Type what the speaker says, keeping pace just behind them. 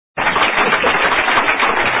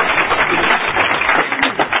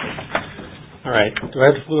right. Do I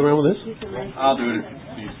have to fool around with this? I'll do it.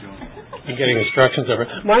 Please do. I'm getting instructions over.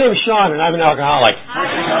 My name is Sean, and I'm an alcoholic.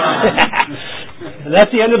 And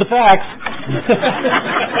that's the end of the facts.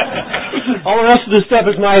 All the rest of this stuff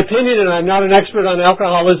is my opinion, and I'm not an expert on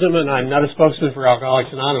alcoholism, and I'm not a spokesman for Alcoholics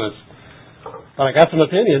Anonymous. But I got some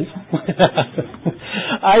opinions.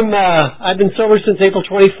 I've been sober since April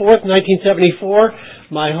 24th, 1974.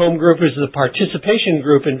 My home group is the Participation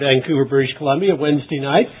Group in Vancouver, British Columbia, Wednesday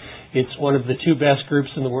night. It's one of the two best groups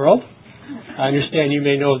in the world. I understand you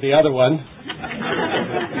may know of the other one.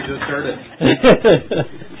 You just heard it.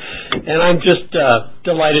 And I'm just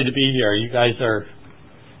delighted to be here. You guys are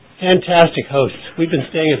fantastic hosts. We've been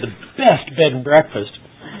staying at the best bed and breakfast.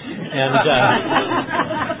 And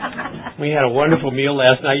we had a wonderful meal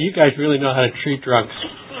last night. You guys really know how to treat drunks.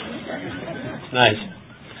 It's nice.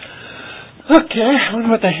 Okay, I wonder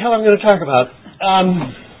what the hell I'm going to talk about.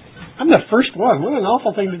 I'm the first one. What an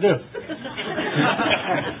awful thing to do.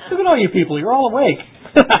 Look at all you people. You're all awake.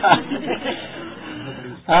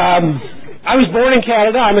 I was born in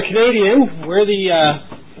Canada. I'm a Canadian. We're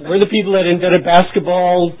the people that invented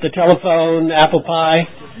basketball, the telephone, apple pie,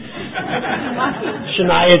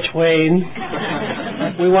 Shania Twain.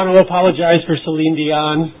 We want to apologize for Celine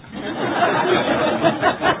Dion.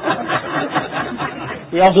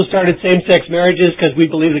 We also started same-sex marriages because we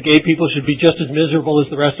believe that gay people should be just as miserable as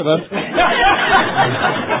the rest of us.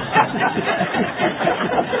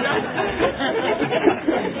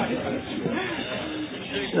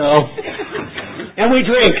 And we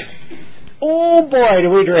drink. Oh boy, do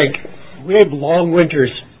we drink. We have long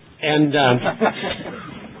winters. And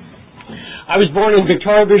I was born in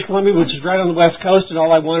Victoria, British Columbia, which is right on the west coast, and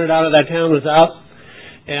all I wanted out of that town was out.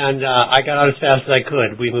 And I got out as fast as I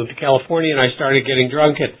could. We moved to California, and I started getting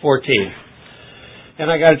drunk at 14.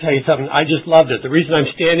 And I got to tell you something, I just loved it. The reason I'm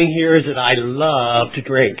standing here is that I love to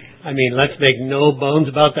drink. I mean, let's make no bones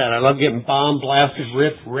about that. I love getting bombed, blasted,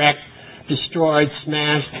 ripped, wrecked, destroyed,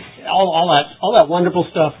 smashed, all that wonderful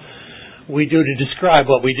stuff we do to describe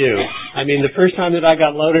what we do. I mean, the first time that I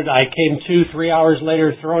got loaded, I came 2-3 hours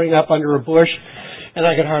later throwing up under a bush, and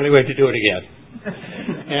I could hardly wait to do it again.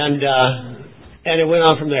 And it went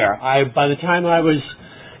on from there. By the time I was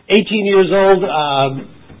 18 years old,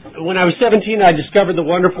 when I was 17, I discovered the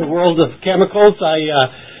wonderful world of chemicals. It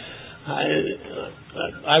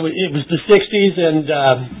was the 60s, and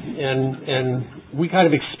we kind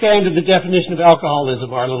of expanded the definition of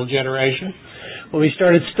alcoholism, our little generation. When we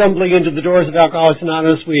started stumbling into the doors of Alcoholics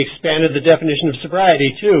Anonymous, we expanded the definition of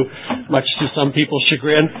sobriety, too, much to some people's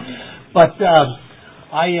chagrin. But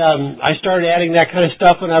I started adding that kind of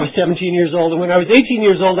stuff when I was 17 years old. And when I was 18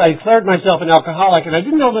 years old, I declared myself an alcoholic, and I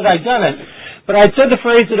didn't know that I'd done it. But I'd said the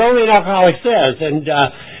phrase that only an alcoholic says. And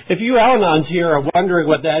if you Al-Anons here are wondering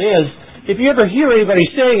what that is, if you ever hear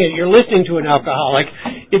anybody saying it, you're listening to an alcoholic.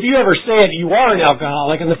 If you ever say it, you are an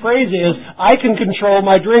alcoholic. And the phrase is, I can control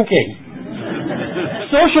my drinking.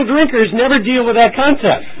 Social drinkers never deal with that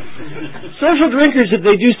concept. Social drinkers, if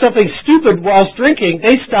they do something stupid whilst drinking,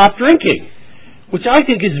 they stop drinking, which I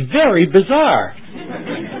think is very bizarre.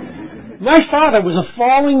 My father was a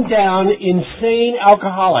falling down, insane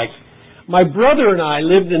alcoholic. My brother and I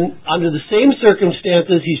lived under the same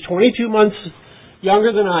circumstances. He's 22 months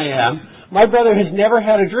younger than I am. My brother has never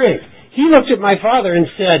had a drink. He looked at my father and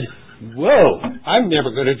said, "Whoa, I'm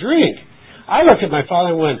never going to drink." I looked at my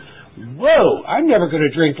father and went, "Whoa, I'm never going to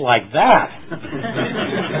drink like that."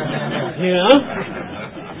 You know?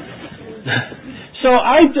 So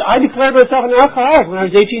I declared myself an alcoholic when I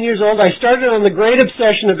was 18 years old. I started on the great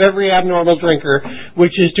obsession of every abnormal drinker,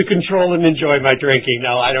 which is to control and enjoy my drinking.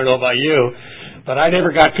 Now, I don't know about you, but I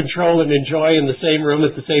never got control and enjoy in the same room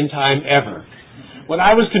at the same time ever. When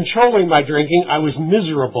I was controlling my drinking, I was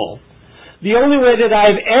miserable. The only way that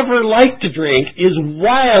I've ever liked to drink is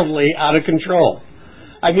wildly out of control.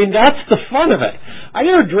 I mean, that's the fun of it. I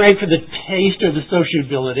never drank for the taste or the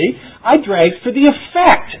sociability. I drank for the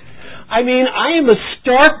effect. I mean, I am a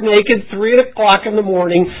stark naked 3 o'clock in the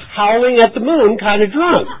morning howling at the moon kind of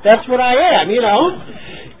drunk. That's what I am, you know.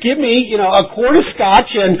 Give me, a quart of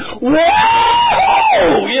scotch and whoa!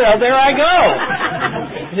 There I go.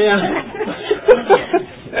 Yeah.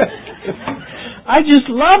 I just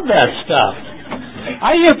love that stuff.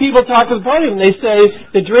 I hear people talk to the podium and they say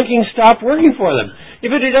the drinking stopped working for them.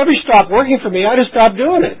 If it had ever stopped working for me, I'd have stopped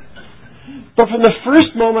doing it. But from the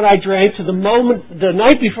first moment I drank to the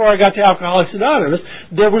night before I got to Alcoholics Anonymous,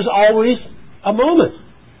 there was always a moment.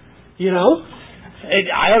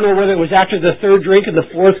 I don't know whether it was after the third drink and the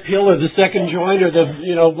fourth pill or the second joint or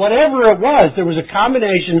whatever it was. There was a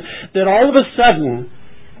combination that all of a sudden,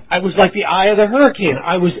 I was like the eye of the hurricane.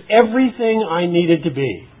 I was everything I needed to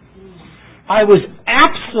be. I was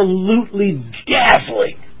absolutely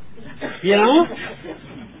dazzling. You know?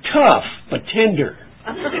 Tough, but tender.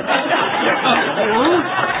 You know?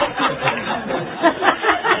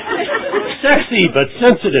 Sexy, but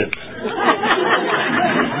sensitive.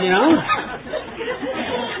 You know?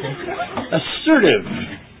 Assertive,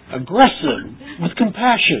 aggressive, with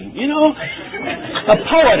compassion. You know? A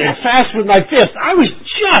poet and fast with my fist. I was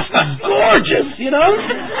just gorgeous, you know?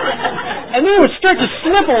 And then it would start to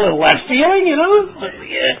slip a little, that feeling, you know?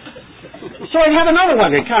 So I'd have another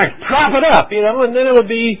one to kind of prop it up, you know, and then it would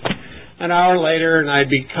be an hour later and I'd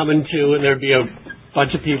be coming to and there'd be a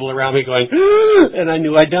bunch of people around me going, and I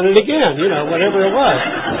knew I'd done it again, you know, whatever it was.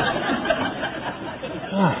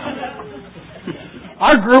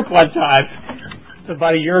 Our group one time,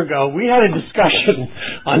 about a year ago, we had a discussion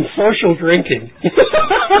on social drinking.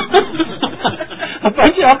 A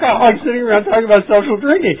bunch of alcoholics sitting around talking about social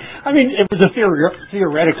drinking. I mean, it was a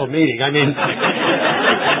theoretical meeting. I mean,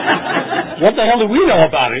 what the hell do we know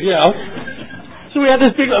about it, you know? So we had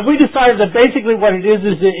this big, we decided that basically what it is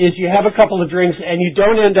you have a couple of drinks and you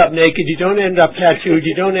don't end up naked, you don't end up tattooed,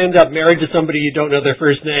 you don't end up married to somebody you don't know their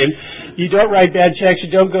first name, you don't write bad checks,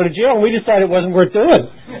 you don't go to jail, and we decided it wasn't worth doing.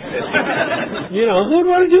 You know, who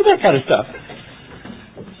would want to do that kind of stuff?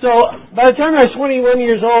 So by the time I was 21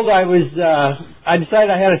 years old, I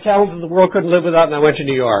decided I had a talent that the world couldn't live without, and I went to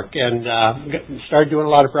New York and started doing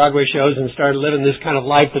a lot of Broadway shows and started living this kind of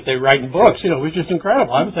life that they write in books. You know, it was just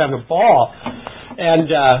incredible. I was having a ball. And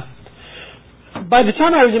by the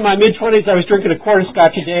time I was in my mid-20s, I was drinking a quart of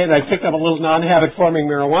scotch a day, and I picked up a little non-habit-forming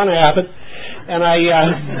marijuana habit. And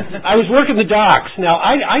I was working the docks. Now,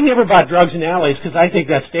 I never bought drugs in alleys because I think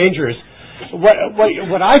that's dangerous.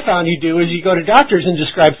 What I found you do is you go to doctors and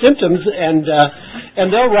describe symptoms,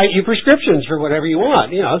 and they'll write you prescriptions for whatever you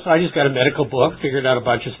want. You know, so I just got a medical book, figured out a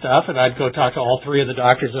bunch of stuff, and I'd go talk to all three of the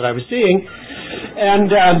doctors that I was seeing,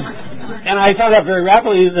 and I found out very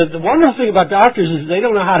rapidly that the wonderful thing about doctors is they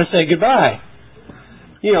don't know how to say goodbye.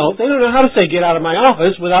 You know, they don't know how to say get out of my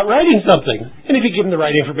office without writing something. And if you give them the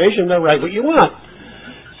right information, they'll write what you want.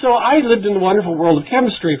 So I lived in the wonderful world of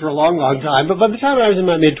chemistry for a long, long time, but by the time I was in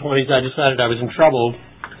my mid-20s, I decided I was in trouble.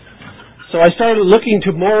 So I started looking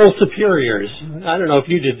to moral superiors. I don't know if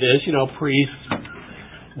you did this, you know, priests,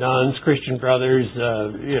 nuns, Christian brothers,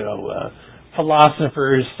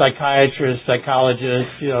 philosophers, psychiatrists,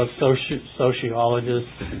 psychologists, you know, sociologists,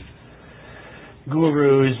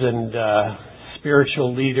 gurus, and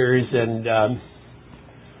spiritual leaders, and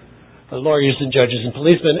lawyers and judges and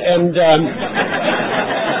policemen,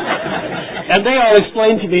 and they all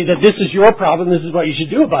explained to me that this is your problem, this is what you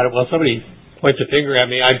should do about it. Well, somebody points a finger at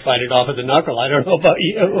me, I'd fight it off with a knuckle. I don't know about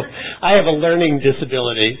you. I have a learning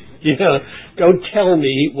disability. You know, don't tell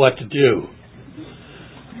me what to do.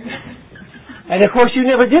 And of course, you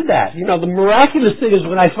never did that. You know, the miraculous thing is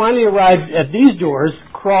when I finally arrived at these doors,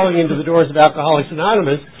 crawling into the doors of Alcoholics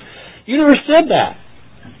Anonymous, you never said that.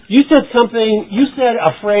 You said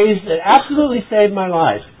a phrase that absolutely saved my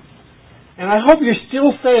life. And I hope you're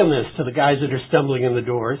still saying this to the guys that are stumbling in the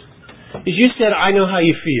doors, is you said, I know how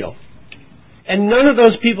you feel. And none of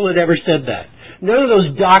those people had ever said that. None of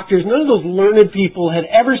those doctors, none of those learned people had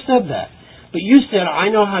ever said that. But you said, I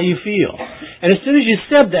know how you feel. And as soon as you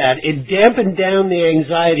said that, it dampened down the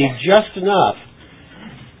anxiety just enough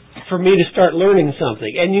for me to start learning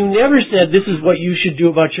something. And you never said, this is what you should do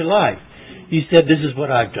about your life. You said, this is what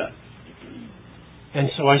I've done. And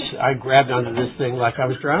so I grabbed onto this thing like I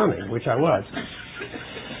was drowning, which I was.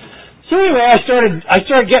 So anyway, I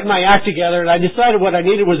started getting my act together, and I decided what I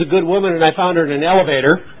needed was a good woman, and I found her in an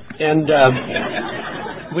elevator. And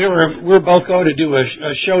we were both going to do a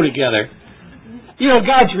show together. You know,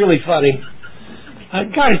 God's really funny.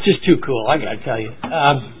 God is just too cool, I got to tell you.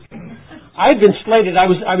 I had been slated. I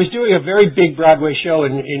was doing a very big Broadway show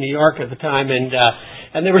in New York at the time, and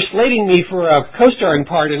they were slating me for a co-starring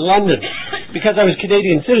part in London. Because I was a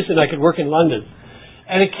Canadian citizen, I could work in London.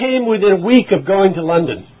 And it came within a week of going to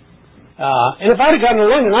London. And if I'd have gotten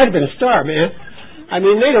to London, I'd have been a star, man. I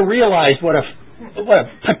mean, they'd have realized what a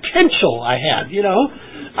potential I had, you know.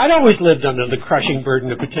 I'd always lived under the crushing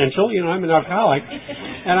burden of potential. You know, I'm an alcoholic.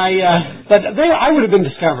 And I would have been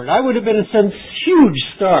discovered. I would have been a huge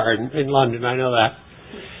star in London, I know that.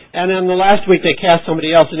 And then the last week they cast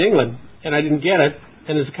somebody else in England, and I didn't get it.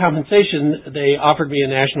 And as a compensation, they offered me a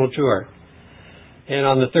national tour. And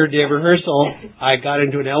on the third day of rehearsal, I got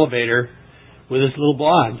into an elevator with this little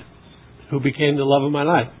blonde who became the love of my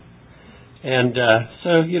life. And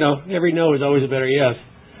so, you know, every no is always a better yes.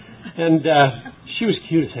 And she was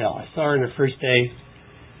cute as hell. I saw her on her first day,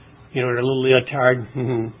 you know, in her little leotard,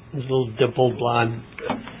 this little dimpled blonde.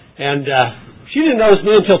 And She didn't notice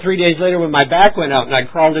me until 3 days later when my back went out and I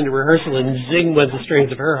crawled into rehearsal and zing went the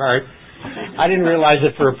strings of her heart. I didn't realize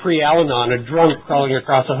that for a pre-Al-Anon, a drunk crawling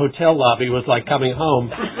across a hotel lobby was like coming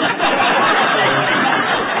home.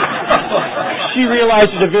 She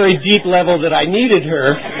realized at a very deep level that I needed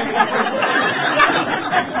her.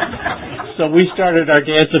 So we started our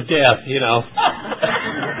dance of death,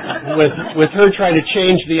 with her trying to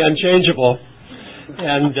change the unchangeable.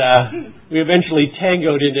 And we eventually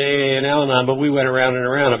tangoed into AA and Al-Anon, but we went around and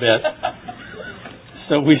around a bit.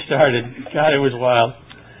 So we started. God, it was wild.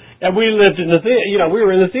 And we lived in the theater, we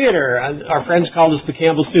were in the theater. And our friends called us the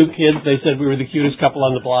Campbell Soup Kids. They said we were the cutest couple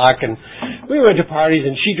on the block. And we went to parties,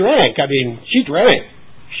 and she drank. She drank.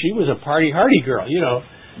 She was a party-hardy girl,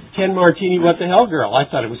 10 martini, what the hell girl. I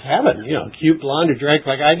thought it was heaven, cute blonde who drank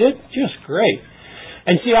like I did. Just great.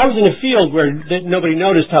 And see, I was in a field where nobody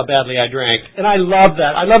noticed how badly I drank. And I love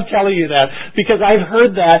that. I love telling you that because I've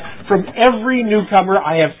heard that from every newcomer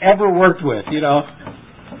I have ever worked with,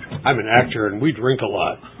 I'm an actor and we drink a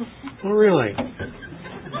lot. Oh, really?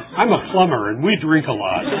 I'm a plumber and we drink a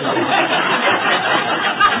lot.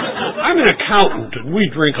 I'm an accountant and we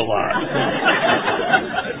drink a lot.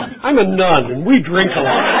 I'm a nun and we drink a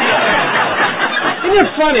lot. Isn't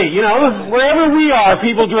it funny, wherever we are,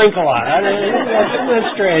 people drink a lot. Isn't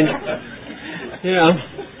that strange?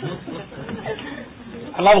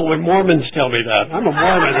 I love it when Mormons tell me that. I'm a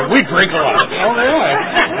Mormon and we drink a lot. Oh, really?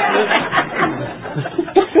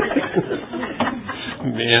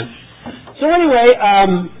 Man. So anyway,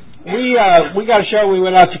 we got a show. We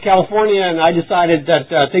went out to California, and I decided that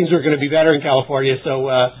things were going to be better in California.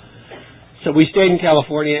 So we stayed in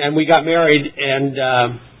California, and we got married, and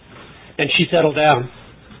she settled down.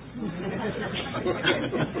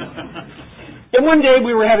 And one day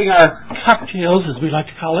we were having our cocktails, as we like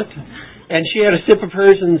to call it, and she had a sip of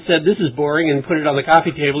hers and said, "This is boring," and put it on the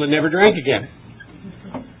coffee table and never drank again.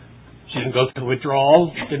 She didn't go through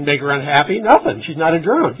withdrawals, didn't make her unhappy, nothing. She's not a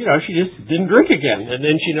drunk. She just didn't drink again. And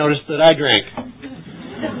then she noticed that I drank.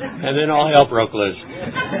 And then all hell broke loose.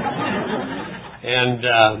 And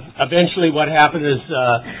eventually what happened is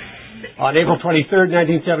on April 23rd,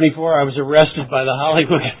 1974, I was arrested by the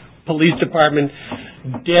Hollywood Police Department,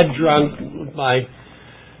 dead drunk, with my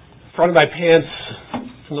front of my pants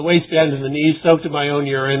from the waistband to the knees soaked in my own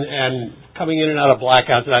urine and coming in and out of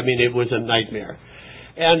blackouts. It was a nightmare.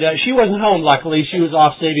 And she wasn't home, luckily. She was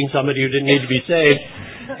off saving somebody who didn't need to be saved.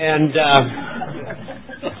 And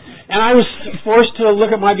I was forced to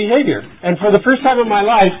look at my behavior. And for the first time in my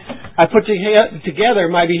life, I put together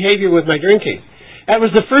my behavior with my drinking. And it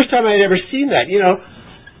was the first time I had ever seen that.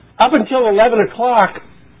 Up until 11 o'clock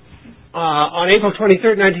on April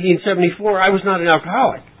 23rd, 1974, I was not an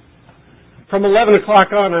alcoholic. From 11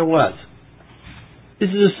 o'clock on, I was. This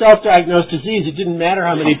is a self-diagnosed disease. It didn't matter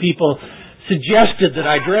how many people suggested that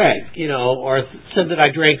I drank, or said that I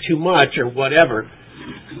drank too much or whatever.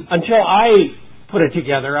 Until I put it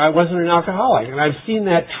together, I wasn't an alcoholic. And I've seen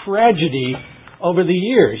that tragedy over the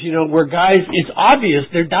years, where guys, it's obvious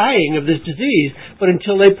they're dying of this disease, but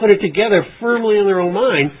until they put it together firmly in their own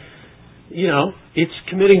mind, it's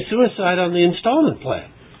committing suicide on the installment plan,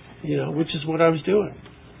 which is what I was doing.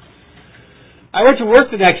 I went to work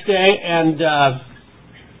the next day and,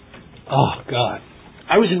 oh God.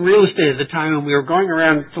 I was in real estate at the time, and we were going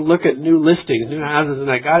around to look at new listings, new houses,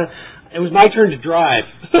 and I got it. It was my turn to drive.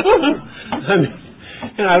 I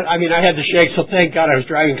had the shakes, so thank God I was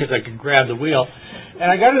driving because I could grab the wheel.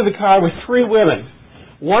 And I got into the car with three women.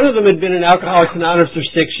 One of them had been in Alcoholics Anonymous for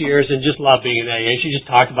 6 years and just loved being in AA. She just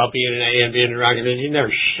talked about being in AA and being drunk, and she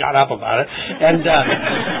never shut up about it.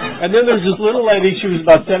 And then there's this little lady. She was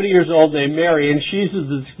about 70 years old, named Mary, and she's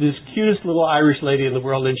this cutest little Irish lady in the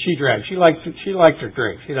world. And she drank. She liked her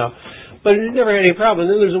drinks, but it never had any problem.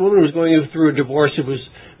 And then there's a woman who was going through a divorce who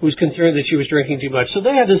was concerned that she was drinking too much. So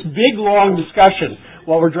they had this big long discussion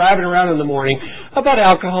while we're driving around in the morning about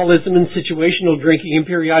alcoholism and situational drinking and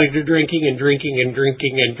periodic drinking and drinking and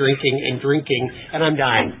drinking and drinking and drinking, and I'm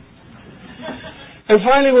dying. And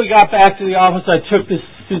finally we got back to the office. I took this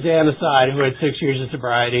Suzanne aside, who had 6 years of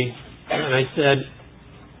sobriety, and I said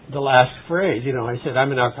the last phrase, I said,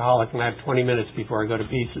 "I'm an alcoholic and I have 20 minutes before I go to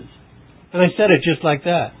pieces." And I said it just like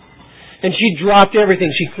that. And she dropped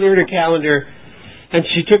everything. She cleared her calendar, and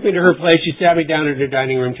she took me to her place. She sat me down at her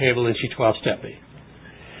dining room table, and she 12-stepped me.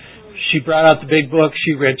 She brought out the big book.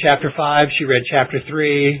 She read chapter 5. She read chapter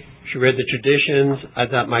 3. She read the traditions. I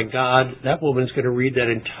thought, my God, that woman's going to read that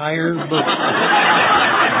entire book.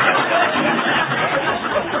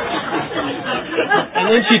 And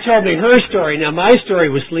then she told me her story. Now, my story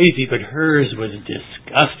was sleazy, but hers was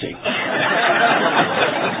disgusting.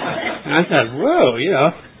 And I thought, whoa,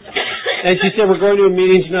 And she said, we're going to a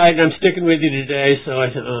meeting tonight, and I'm sticking with you today. So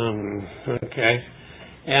I said, okay.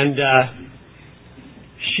 And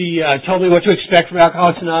she told me what to expect from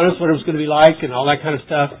Alcoholics Anonymous, what it was going to be like, and all that kind of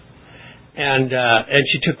stuff. And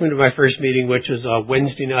she took me to my first meeting, which was a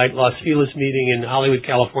Wednesday night Los Feliz meeting in Hollywood,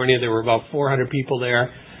 California. There were about 400 people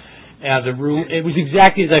there. The room, it was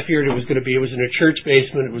exactly as I feared it was going to be. It was in a church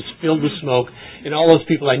basement. It was filled with smoke. And all those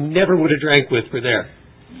people I never would have drank with were there.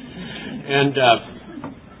 And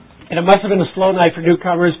it must have been a slow night for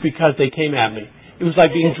newcomers because they came at me. It was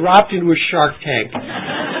like being dropped into a shark tank.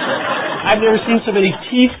 I've never seen so many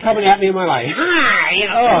teeth coming at me in my life.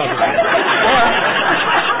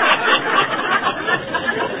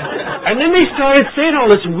 And then they started saying all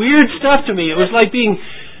this weird stuff to me. It was like being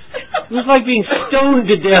stoned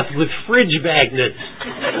to death with fridge magnets.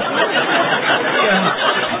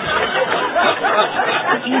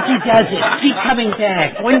 Easy does it. Keep coming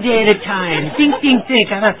back. One day at a time. Think, think, think.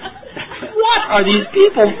 What are these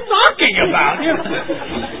people talking about?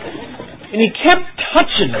 And he kept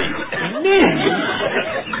touching me. Man.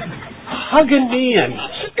 Hugging me and...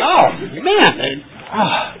 Oh, man.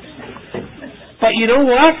 But you know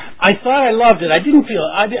what? I thought I loved it. I didn't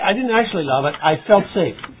actually love it. I felt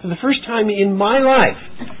safe. For the first time in my life,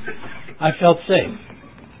 I felt safe.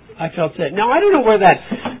 Now, I don't know where that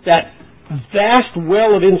vast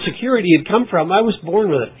well of insecurity had come from. I was born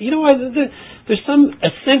with it. You know, there's some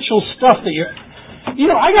essential stuff that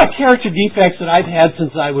I got character defects that I've had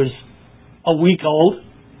since I was a week old.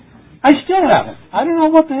 I still have them. I don't know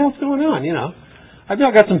what the hell's going on, I've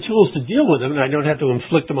now got some tools to deal with them, and I don't have to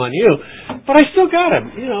inflict them on you. But I still got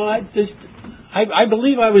them. I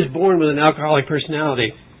believe I was born with an alcoholic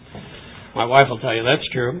personality. My wife will tell you that's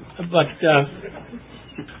true. But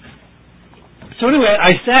so anyway,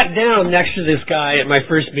 I sat down next to this guy at my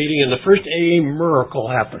first meeting, and the first AA miracle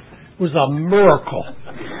happened. It was a miracle,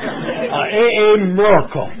 AA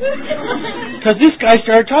miracle, because this guy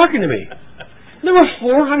started talking to me. There were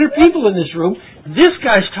 400 people in this room. This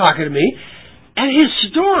guy's talking to me. And his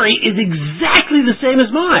story is exactly the same as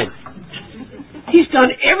mine. He's done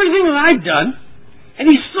everything that I've done, and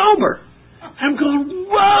he's sober. I'm going,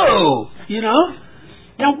 whoa,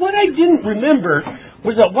 Now, what I didn't remember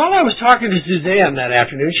was that while I was talking to Suzanne that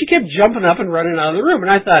afternoon, she kept jumping up and running out of the room. And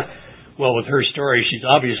I thought, well, with her story, she's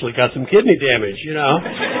obviously got some kidney damage,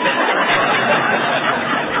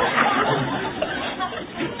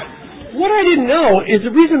 What I didn't know is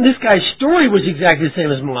the reason this guy's story was exactly the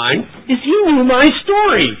same as mine is he knew my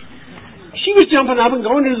story. She was jumping up and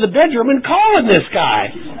going into the bedroom and calling this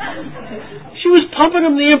guy. She was pumping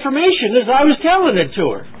him the information as I was telling it to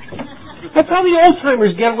her. That's how the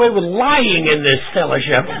old-timers get away with lying in this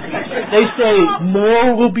fellowship. They say,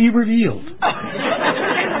 more will be revealed.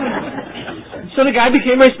 So the guy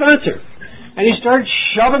became my sponsor. And he started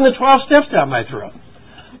shoving the 12 steps down my throat.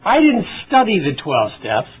 I didn't study the 12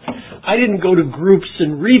 steps. I didn't go to groups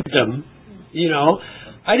and read them,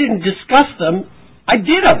 I didn't discuss them. I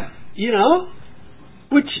did them,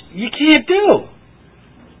 which you can't do.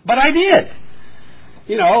 But I did.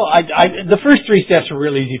 The first 3 steps were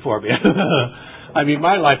real easy for me. I mean,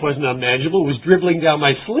 my life wasn't unmanageable. It was dribbling down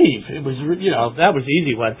my sleeve. It was, that was the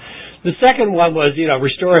easy one. The second one was,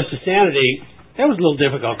 restore us to sanity. That was a little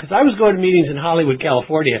difficult because I was going to meetings in Hollywood,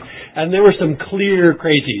 California, and there were some clear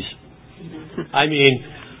crazies. I mean,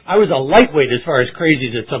 I was a lightweight as far as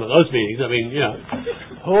crazies at some of those meetings. I mean,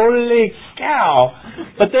 holy cow.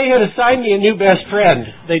 But they had assigned me a new best friend.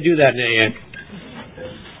 They do that in AA.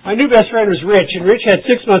 My new best friend was Rich, and Rich had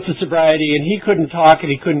 6 months of sobriety, and he couldn't talk and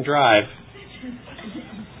he couldn't drive.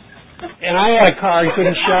 And I had a car and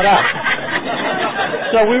couldn't shut up.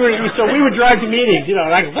 So we would drive to meetings, and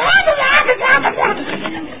I go,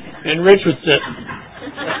 and Rich would sit.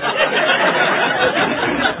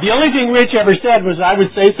 The only thing Rich ever said was I would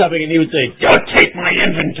say something and he would say, don't take my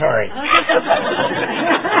inventory.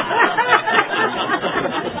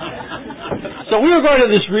 So we were going to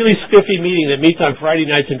this really spiffy meeting that meets on Friday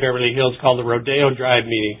nights in Beverly Hills called the Rodeo Drive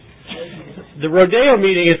meeting. The Rodeo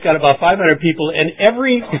meeting has got about 500 people, and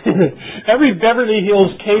every Beverly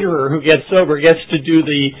Hills caterer who gets sober gets to do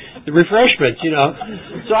the refreshments,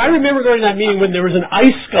 So I remember going to that meeting when there was an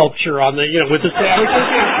ice sculpture on the, with the sandwiches.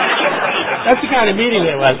 That's the kind of meeting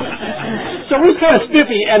it was. So it was kind of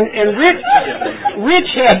spiffy, and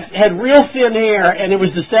Rich had real thin hair, and it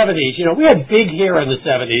was the 70s. We had big hair in the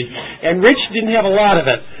 70s, and Rich didn't have a lot of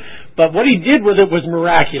it. But what he did with it was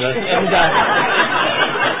miraculous.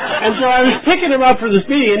 And so I was picking him up for this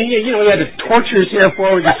meeting, and he had to torture his hair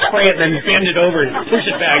forward and spray it, and then bend it over and push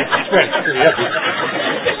it back and spread it.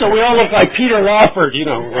 So we all look like Peter Lawford,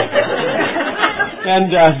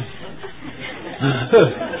 And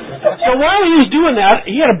So while he was doing that,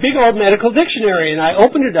 he had a big old medical dictionary, and I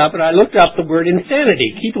opened it up and I looked up the word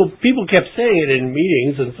insanity. People kept saying it in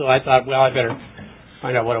meetings, and so I thought, well, I better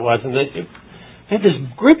find out what it was. And it had this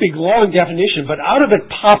great big long definition, but out of it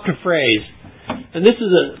popped a phrase, and this is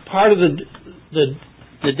a part of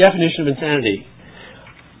the definition of insanity.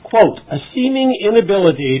 Quote, a seeming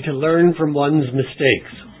inability to learn from one's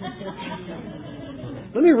mistakes.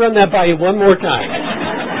 Let me run that by you one more time.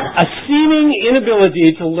 A seeming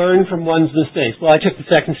inability to learn from one's mistakes. Well, I took the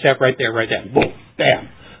second step right there, right there. Boom, bam.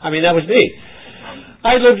 I mean, that was me.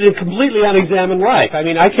 I lived a completely unexamined life. I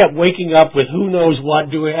mean, I kept waking up with who knows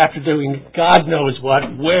what, after doing God knows what,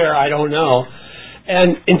 where, I don't know.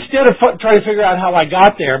 And instead of trying to figure out how I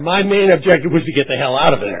got there, my main objective was to get the hell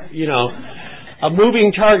out of there. You know, a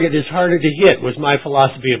moving target is harder to hit was my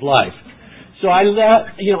philosophy of life. So I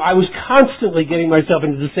was constantly getting myself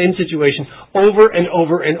into the same situation over and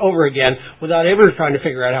over and over again without ever trying to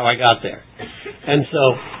figure out how I got there. And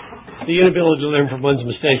so the inability to learn from one's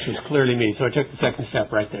mistakes was clearly me. So I took the second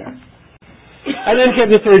step right there. And then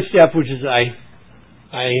came the third step, which is I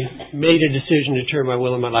made a decision to turn my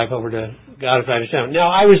will and my life over to God as I understand.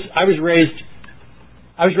 Now I was raised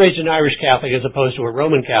an Irish Catholic as opposed to a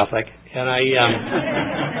Roman Catholic, and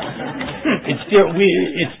it's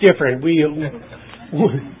different. We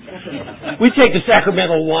take the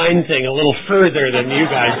sacramental wine thing a little further than you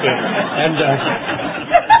guys do, and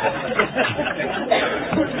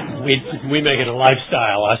we make it a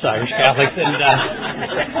lifestyle, us Irish Catholics. And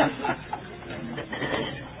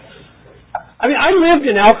I mean, I lived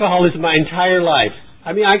in alcoholism my entire life.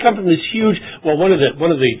 I mean, I come from this huge. Well, one of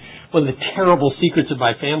the terrible secrets of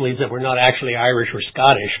my family is that we're not actually Irish or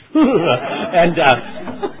Scottish, and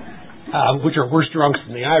which are worse drunks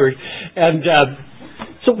than the Irish. And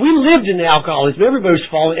so we lived in alcoholism. Everybody was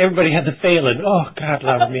falling. Everybody had the Phelan. Oh, God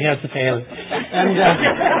love him. He has the Phelan. And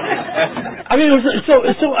I mean, it was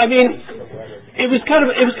so. I mean, it was kind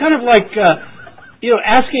of like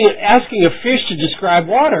asking a fish to describe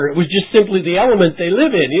water. It was just simply the element they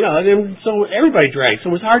live in. You know, and so everybody drank. So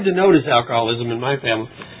it was hard to notice alcoholism in my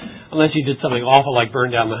family. Unless you did something awful like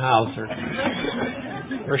burn down the house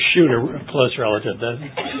or shoot a close relative.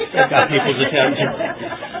 That got people's attention.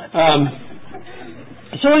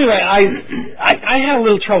 So anyway, I had a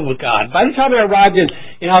little trouble with God. By the time I arrived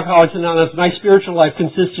in Alcoholics Anonymous, my spiritual life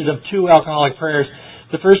consisted of 2 alcoholic prayers.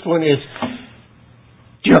 The first one is,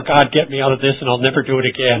 Dear God, get me out of this and I'll never do it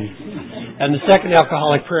again. And the second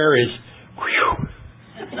alcoholic prayer is, whew.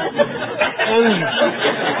 And,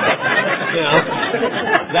 you know,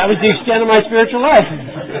 that was the extent of my spiritual life.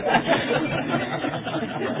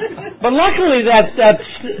 But luckily I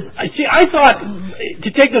thought to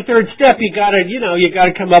take the third step you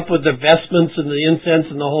gotta come up with the vestments and the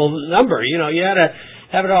incense and the whole number. You know, you had to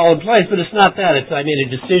have it all in place, but it's not that. I made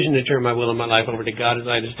a decision to turn my will and my life over to God as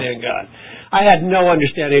I understand God. I had no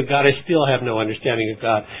understanding of God. I still have no understanding of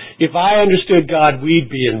God. If I understood God, we'd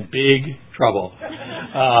be in big trouble.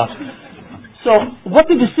 So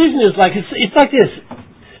what the decision is like, it's like this.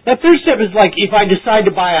 That third step is like if I decide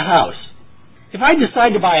to buy a house. If I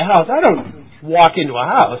decide to buy a house, I don't walk into a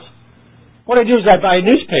house. What I do is I buy a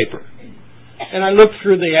newspaper. And I look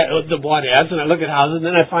through the want ads, and I look at houses, and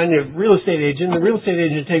then I find a real estate agent. The real estate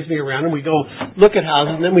agent takes me around, and we go look at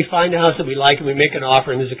houses, and then we find a house that we like, and we make an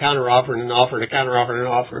offer, and there's a counter offer, and an offer, and a counter offer, and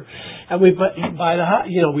an offer. And we buy the house,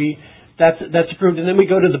 that's approved, and then we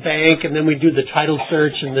go to the bank, and then we do the title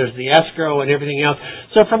search, and there's the escrow and everything else.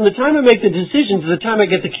 So from the time I make the decision to the time I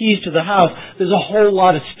get the keys to the house, there's a whole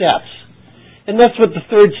lot of steps. And that's what the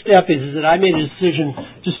third step is that I made a decision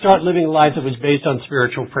to start living a life that was based on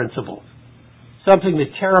spiritual principles. Something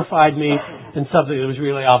that terrified me and something that was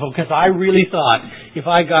really awful, because I really thought if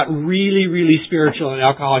I got really, really spiritual in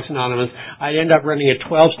Alcoholics Anonymous, I'd end up running a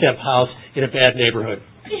 12-step house in a bad neighborhood.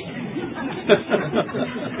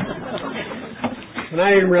 And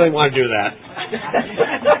I didn't really want to do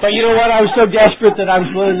that. But you know what? I was so desperate that I was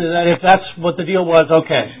willing to, that if that's what the deal was,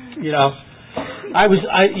 okay. You know,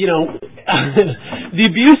 the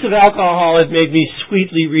abuse of alcohol had made me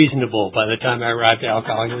sweetly reasonable by the time I arrived at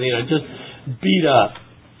Alcoholics. You know, just beat up,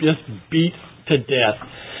 just beat to death.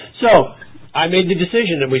 So I made the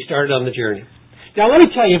decision and we started on the journey. Now let me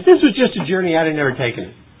tell you, if this was just a journey, I'd have never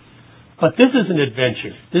taken it. But this is an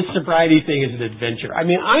adventure. This sobriety thing is an adventure. I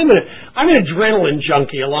mean, I'm an adrenaline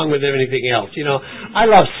junkie along with everything else. You know, I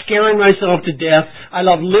love scaring myself to death. I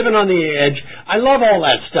love living on the edge. I love all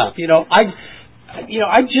that stuff. You know, I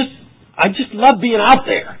just love being out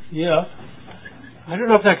there. You know, I don't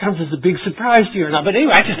know if that comes as a big surprise to you or not, but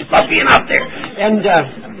anyway, I just love being out there.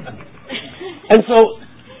 And so,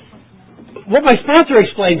 what my sponsor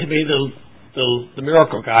explained to me, the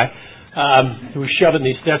miracle guy, who was shoving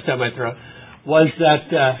these steps down my throat, was that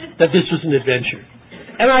this was an adventure.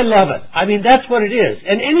 And I love it. I mean, that's what it is.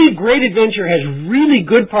 And any great adventure has really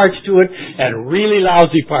good parts to it and really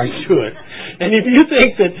lousy parts to it. And if you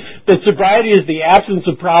think that sobriety is the absence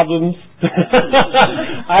of problems,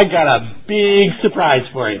 I got a big surprise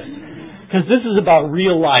for you. Because this is about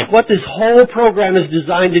real life. What this whole program is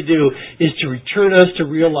designed to do is to return us to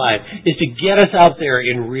real life, is to get us out there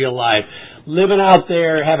in real life. Living out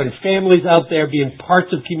there, having families out there, being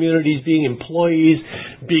parts of communities, being employees,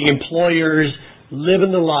 being employers,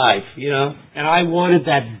 living the life, and I wanted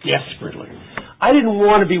that desperately. I didn't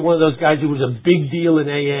want to be one of those guys who was a big deal in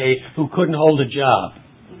AA who couldn't hold a job.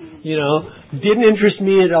 Didn't interest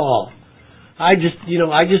me at all. I just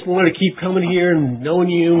wanted to keep coming here and knowing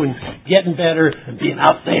you and getting better and being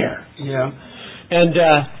out there,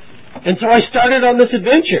 And so I started on this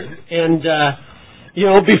adventure. And,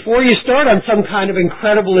 before you start on some kind of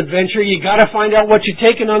incredible adventure, you got to find out what you're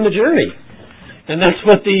taking on the journey. And that's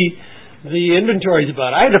what the inventory is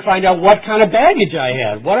about. I had to find out what kind of baggage I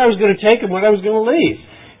had, what I was going to take and what I was going to leave.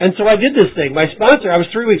 And so I did this thing. My sponsor, I was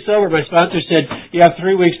 3 weeks sober. My sponsor said, you have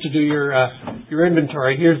 3 weeks to do your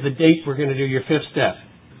inventory. Here's the date we're going to do your fifth step.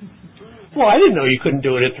 Well, I didn't know you couldn't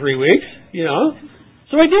do it in 3 weeks,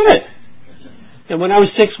 So I did it. And when I was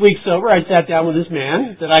 6 weeks sober, I sat down with this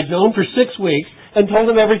man that I'd known for 6 weeks and told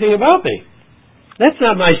him everything about me. That's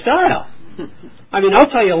not my style. I mean, I'll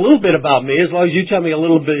tell you a little bit about me as long as you tell me a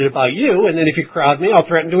little bit about you, and then if you crowd me, I'll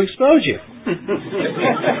threaten to expose you.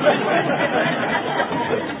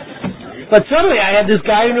 But suddenly I had this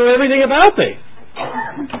guy who knew everything about me.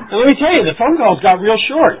 And let me tell you, the phone calls got real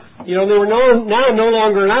short. They were now no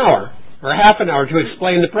longer an hour or half an hour to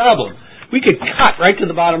explain the problem. We could cut right to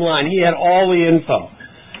the bottom line. He had all the info.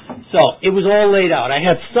 So it was all laid out. I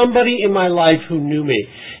had somebody in my life who knew me.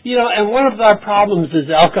 And one of our problems as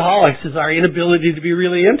alcoholics is our inability to be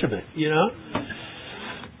really intimate,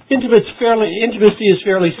 Intimacy is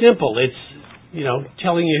fairly simple. It's,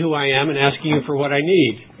 telling you who I am and asking you for what I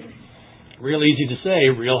need. Real easy to say,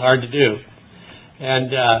 real hard to do.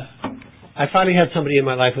 And I finally had somebody in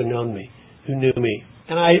my life who knew me.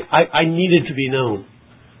 And I needed to be known.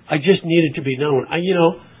 I just needed to be known.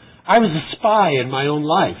 I was a spy in my own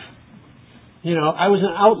life. I was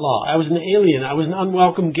an outlaw. I was an alien. I was an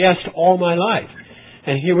unwelcome guest all my life.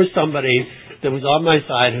 And here was somebody that was on my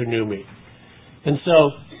side who knew me. And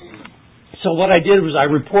so what I did was I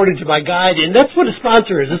reported to my guide, and that's what a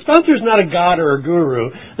sponsor is. A sponsor is not a god or a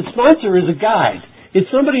guru. A sponsor is a guide.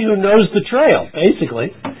 It's somebody who knows the trail,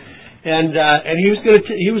 basically. And he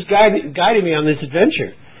was guiding me on this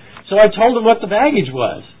adventure. So I told him what the baggage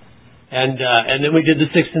was. And then we did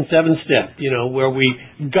the 6th and 7th step, where we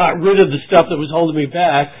got rid of the stuff that was holding me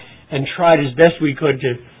back and tried as best we could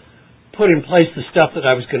to put in place the stuff that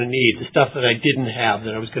I was going to need, the stuff that I didn't have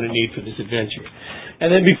that I was going to need for this adventure.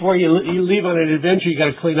 And then before you leave on an adventure, you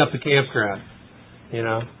got to clean up the campground,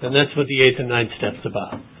 And that's what the 8th and 9th step's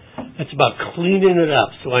about. It's about cleaning it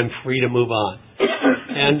up so I'm free to move on.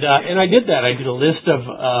 And I did that. I did a list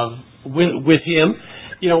with him.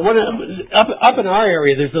 Up in our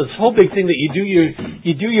area, there's this whole big thing that you do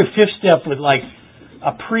your 5th step with like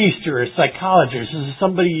a priest or a psychologist. This is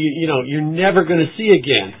somebody you're never going to see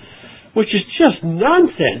again, which is just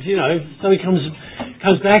nonsense. If somebody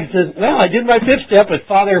comes back and says, "Well, I did my 5th step with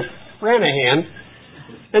Father Franahan,"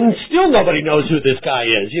 and still nobody knows who this guy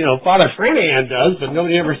is. Father Franahan does, but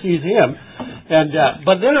nobody ever sees him. And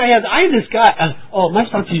but then I had this guy. My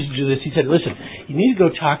sponsor used to do this. He said, "Listen, you need to go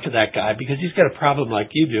talk to that guy because he's got a problem like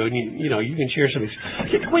you do, and you can share some." I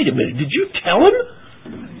said, "Wait a minute, did you tell him?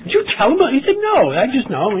 Did you tell him?" He said, "No, I just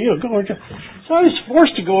know. Go over." So I was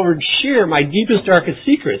forced to go over and share my deepest, darkest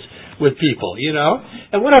secrets with people.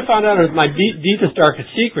 And what I found out is my deepest, darkest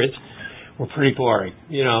secrets were pretty boring.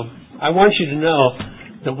 I want you to know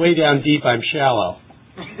that way down deep, I'm shallow.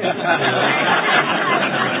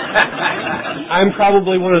 I'm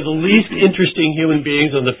probably one of the least interesting human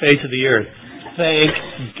beings on the face of the earth. Thank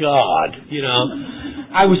God.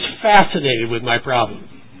 I was fascinated with my problem.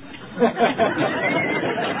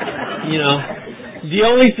 The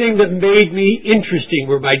only thing that made me interesting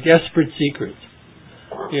were my desperate secrets.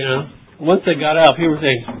 Once I got out, people were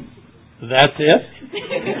saying, "That's it?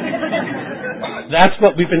 That's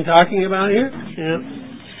what we've been talking about here?"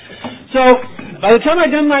 So by the time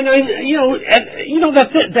I'd done my 9,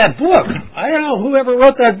 that book. I don't know whoever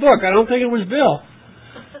wrote that book. I don't think it was Bill.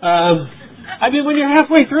 When you're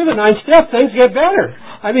halfway through the 9th step, things get better.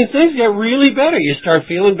 Things get really better. You start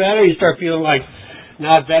feeling better. You start feeling like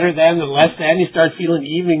not better than less than. You start feeling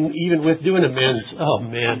even with doing amends. Oh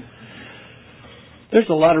man. there's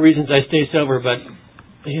a lot of reasons I stay sober, but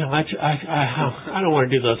I don't want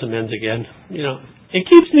to do those amends again. It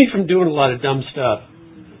keeps me from doing a lot of dumb stuff.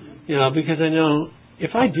 Because I know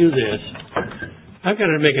if I do this, I've got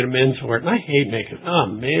to make an amends for it, and I hate making. Oh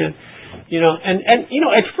man,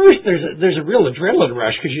 at first there's a real adrenaline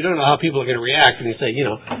rush because you don't know how people are going to react, and you say,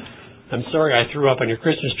 I'm sorry I threw up on your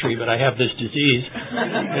Christmas tree, but I have this disease,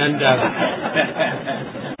 and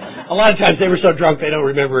a lot of times they were so drunk they don't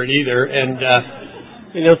remember it either, and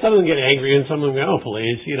some of them get angry and some of them go, oh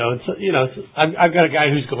please, I've got a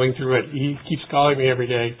guy who's going through it. He keeps calling me every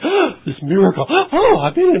day. This miracle. Oh,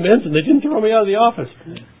 I've been in amends and they didn't throw me out of the office.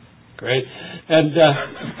 Great. And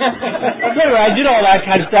anyway, I did all that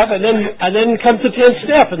kind of stuff, and then comes the 10th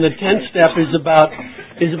step, and the 10th step is about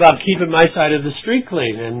keeping my side of the street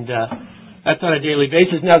clean, and that's on a daily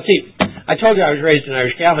basis. Now, see, I told you I was raised an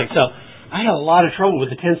Irish Catholic, so I had a lot of trouble with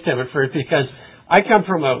the 10th step at first because I come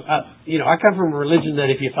from a religion that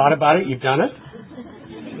if you thought about it, you've done it,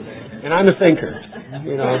 and I'm a thinker,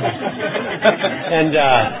 and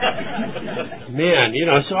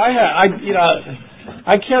so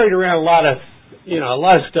I carried around a lot of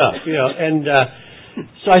stuff, and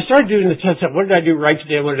so I started doing the 10th step. What did I do right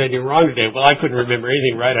today? What did I do wrong today? Well, I couldn't remember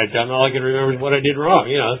anything right I'd done. All I could remember was what I did wrong,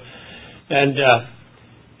 and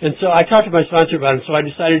so I talked to my sponsor about it. So I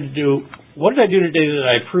decided to do, what did I do today that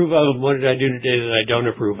I approve of, and what did I do today that I don't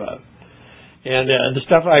approve of? And the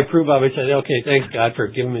stuff I approve of, I said, okay, thanks God for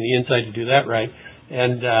giving me the insight to do that right.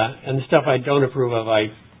 And the stuff I don't approve of, I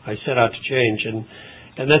set out to change, and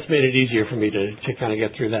that's made it easier for me to kind of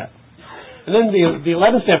get through that. And then the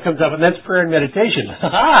 11th step comes up, and that's prayer and meditation.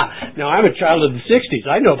 Now, I'm a child of the 60s.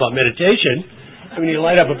 I know about meditation. I mean, you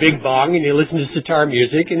light up a big bong, and you listen to sitar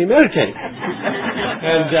music, and you meditate.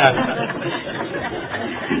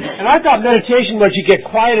 And I thought meditation was you get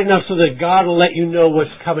quiet enough so that God will let you know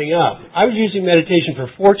what's coming up. I was using meditation for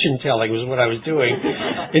fortune telling was what I was doing.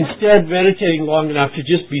 Instead, meditating long enough to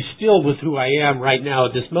just be still with who I am right now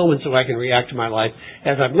at this moment so I can react to my life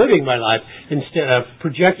as I'm living my life instead of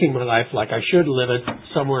projecting my life like I should live it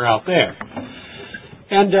somewhere out there.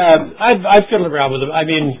 And I've fiddled around with it. I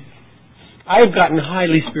mean, I've gotten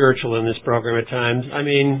highly spiritual in this program at times. I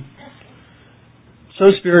mean, so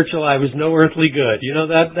spiritual I was no earthly good.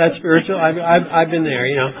 That spiritual? I've been there,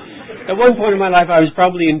 At one point in my life I was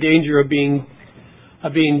probably in danger of being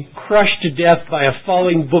crushed to death by a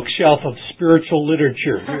falling bookshelf of spiritual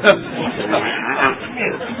literature.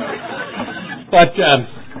 But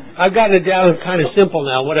I've gotten it down kind of simple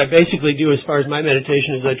now. What I basically do as far as my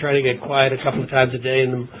meditation is I try to get quiet a couple of times a day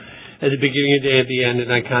at the beginning of the day, at the end, and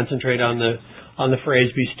I concentrate on the phrase,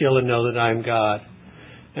 be still and know that I am God.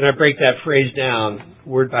 And I break that phrase down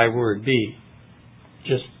word by word. Be.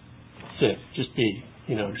 Just sit. Just be.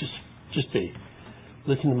 Just be.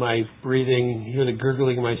 Listen to my breathing, hear the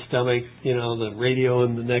gurgling in my stomach, the radio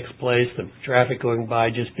in the next place, the traffic going by.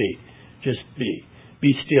 Just be. Just be.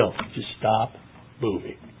 Be still. Just stop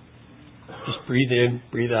moving. Just breathe in,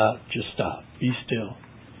 breathe out, just stop. Be still.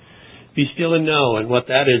 Be still and know. And what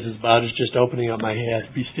that is about is just opening up my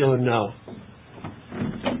head. Be still and know.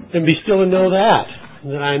 And be still and know that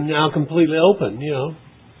I'm now completely open,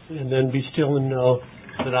 and then be still and know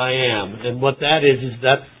that I am. And what that is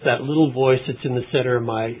that little voice that's in the center of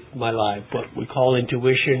my life, what we call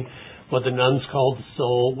intuition, what the nuns call the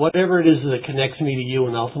soul, whatever it is that connects me to you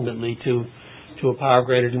and ultimately to a power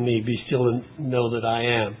greater than me. Be still and know that I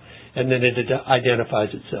am. And then it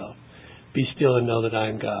identifies itself. Be still and know that I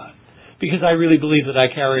am God. Because I really believe that I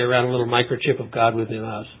carry around a little microchip of God within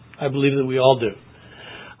us. I believe that we all do.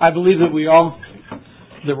 I believe that we're all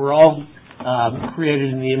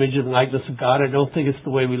created in the image and likeness of God. I don't think it's the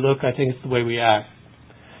way we look. I think it's the way we act.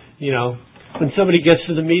 When somebody gets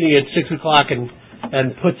to the meeting at 6 o'clock and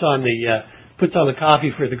puts on the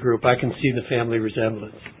coffee for the group, I can see the family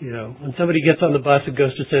resemblance. When somebody gets on the bus and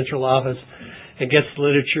goes to central office and gets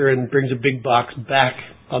literature and brings a big box back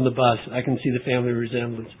on the bus, I can see the family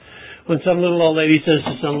resemblance. When some little old lady says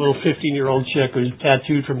to some little 15-year-old chick who's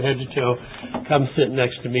tattooed from head to toe, come sit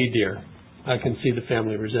next to me, dear, I can see the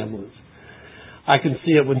family resemblance. I can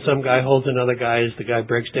see it when some guy holds another guy as the guy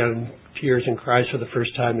breaks down in tears and cries for the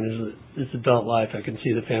first time in his adult life. I can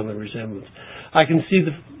see the family resemblance. I can see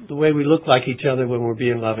the way we look like each other when we're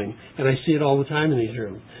being loving. And I see it all the time in these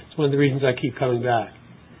rooms. It's one of the reasons I keep coming back.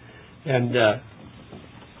 And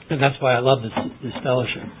that's why I love this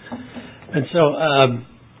fellowship. And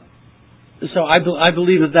so I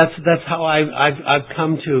believe that's how I've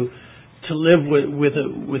come to live with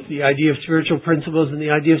the idea of spiritual principles and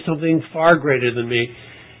the idea of something far greater than me,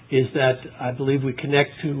 is that I believe we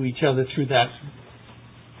connect to each other through that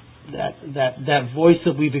that voice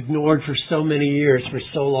that we've ignored for so many years, for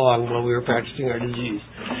so long while we were practicing our disease,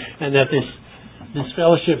 and that this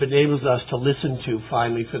fellowship enables us to listen to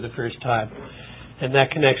finally for the first time, and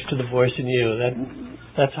that connects to the voice in you.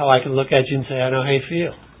 That's how I can look at you and say, I know how you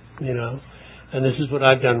feel, and this is what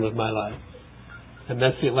I've done with my life. And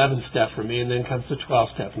that's the 11th step for me, and then comes the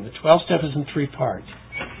 12th step. And the 12th step is in 3 parts.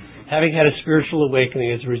 Having had a spiritual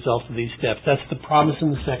awakening as a result of these steps, that's the promise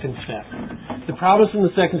in the 2nd step. The promise in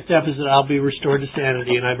the 2nd step is that I'll be restored to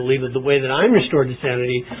sanity, and I believe that the way that I'm restored to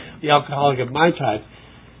sanity, the alcoholic of my type,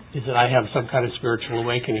 is that I have some kind of spiritual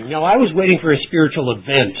awakening. Now, I was waiting for a spiritual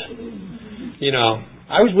event.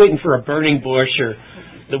 I was waiting for a burning bush or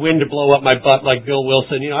the wind to blow up my butt like Bill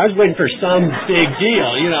Wilson. I was waiting for some big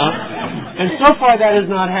deal, And so far that has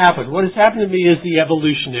not happened. What has happened to me is the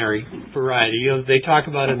evolutionary variety. They talk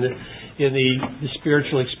about in the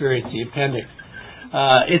spiritual experience, the appendix.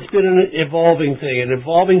 It's been an evolving thing, an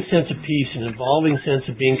evolving sense of peace, an evolving sense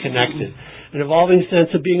of being connected, an evolving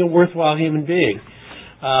sense of being a worthwhile human being.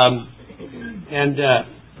 And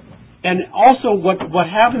also what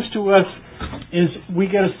happens to us is we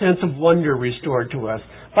get a sense of wonder restored to us.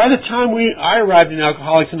 By the time I arrived in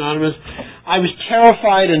Alcoholics Anonymous, I was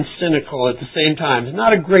terrified and cynical at the same time. It's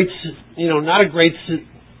not a great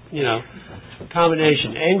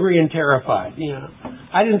combination. Angry and terrified.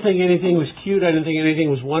 I didn't think anything was cute. I didn't think anything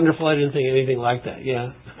was wonderful. I didn't think anything like that.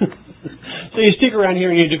 So you stick around here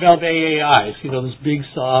and you develop AA eyes. Those big,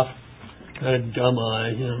 soft, kind of dumb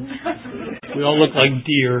eyes. We all look like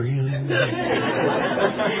deer.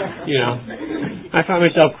 I found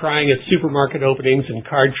myself crying at supermarket openings and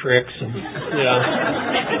card tricks, and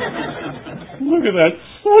look at that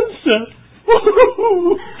sunset.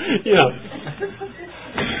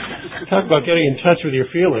 Talk about getting in touch with your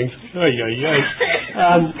feelings.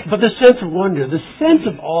 But the sense of wonder, the sense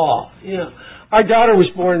of awe. Our daughter was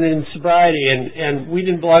born in sobriety, and we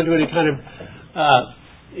didn't belong to any kind of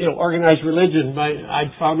organized religion.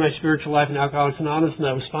 I found my spiritual life in Alcoholics Anonymous, and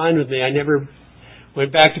that was fine with me. I never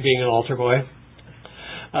went back to being an altar boy.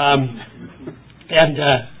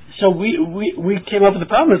 So we came up with the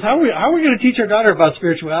problem is how are we going to teach our daughter about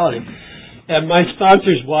spirituality? And my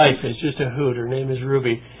sponsor's wife is just a hoot. Her name is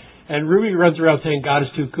Ruby. And Ruby runs around saying God is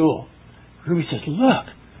too cool. Ruby says, look,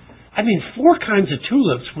 4 kinds of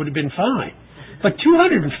tulips would have been fine. But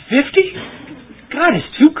 250? God is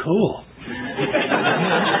too cool.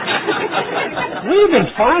 We've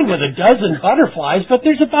been fine with a dozen butterflies, but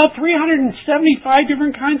there's about 375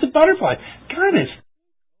 different kinds of butterflies. God is...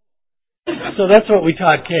 So that's what we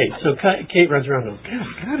taught Kate. So Kate runs around and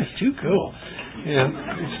goes, God is too cool.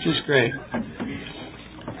 It's just great.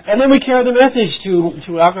 And then we carry the message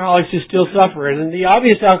to alcoholics who still suffer. And the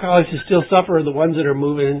obvious alcoholics who still suffer are the ones that are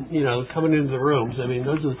moving, coming into the rooms.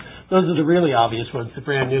 Those are the really obvious ones, the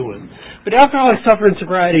brand new ones. But alcoholics suffer in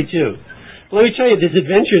sobriety too. Let me tell you, this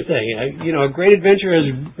adventure thing, a great adventure has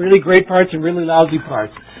really great parts and really lousy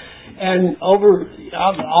parts. And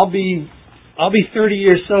I'll be 30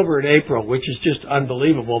 years sober in April, which is just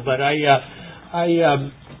unbelievable. But I've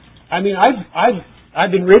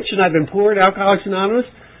been rich and I've been poor at Alcoholics Anonymous.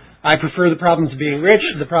 I prefer the problems of being rich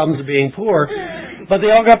to the problems of being poor, but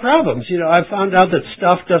they all got problems. I found out that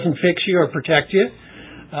stuff doesn't fix you or protect you.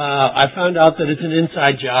 I found out that it's an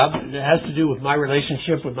inside job. It has to do with my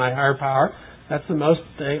relationship with my higher power. That's the most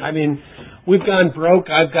thing. We've gone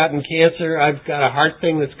broke. I've gotten cancer. I've got a heart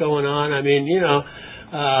thing that's going on.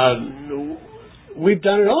 We've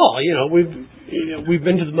done it all. We've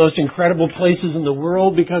been to the most incredible places in the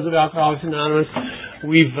world because of Alcoholics Anonymous.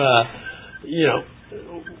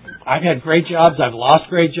 I've had great jobs. I've lost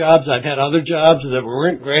great jobs. I've had other jobs that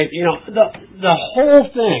weren't great. The whole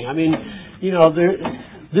thing.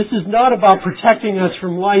 This is not about protecting us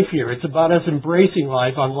from life here. It's about us embracing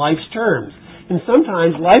life on life's terms. And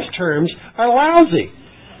sometimes life's terms are lousy.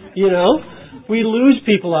 We lose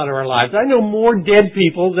people out of our lives. I know more dead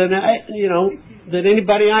people than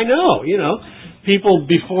anybody I know. People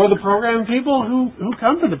before the program, people who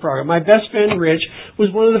come to the program. My best friend Rich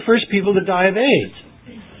was one of the first people to die of AIDS.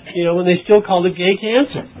 When they still called it gay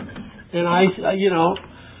cancer. And I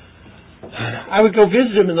would go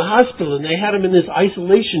visit him in the hospital, and they had him in this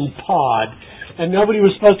isolation pod, and nobody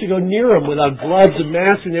was supposed to go near him without gloves and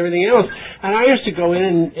masks and everything else. And I used to go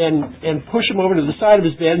in and push him over to the side of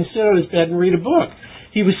his bed and sit on his bed and read a book.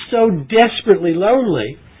 He was so desperately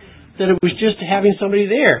lonely that it was just having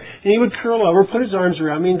somebody there. And he would curl over, put his arms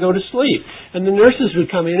around me, and go to sleep. And the nurses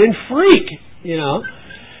would come in and freak,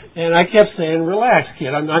 And I kept saying, relax,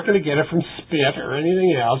 kid, I'm not going to get it from spit or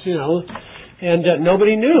anything else, And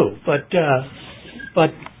nobody knew. But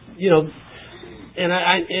I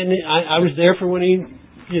was there for when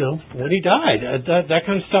he when he died. That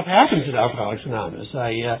kind of stuff happens at Alcoholics Anonymous.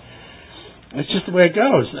 It's just the way it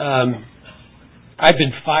goes. I've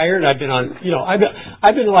been fired. I've been on,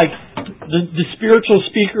 I've been like the spiritual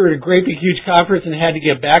speaker at a great big huge conference and had to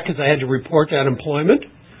get back because I had to report to unemployment.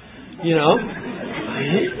 You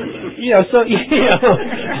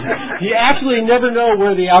absolutely never know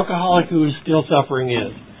where the alcoholic who is still suffering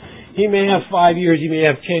is. He may have 5 years, he may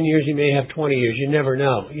have 10 years, he may have 20 years. You never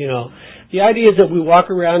know. The idea is that we walk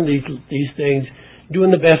around these things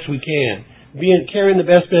doing the best we can, carrying the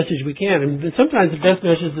best message we can. And sometimes the best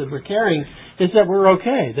message that we're carrying is that we're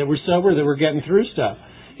okay, that we're sober, that we're getting through stuff.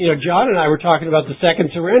 John and I were talking about the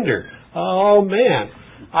second surrender. Oh man,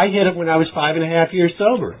 I hit it when I was 5.5 years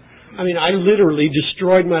sober. I mean, I literally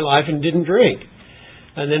destroyed my life and didn't drink,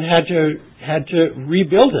 and then had to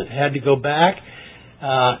rebuild it. Had to go back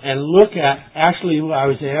and look at actually who I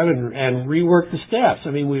was at and rework the steps.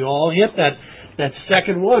 I mean, we all hit that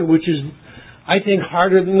second one, which is, I think,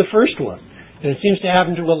 harder than the first one. And it seems to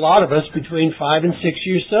happen to a lot of us between 5 and 6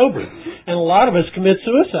 years sober, and a lot of us commit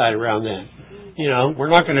suicide around that. We're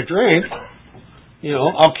not going to drink.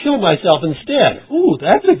 I'll kill myself instead. Ooh,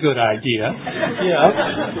 that's a good idea.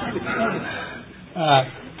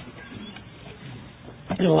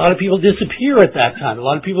 A lot of people disappear at that time. A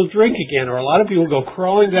lot of people drink again, or a lot of people go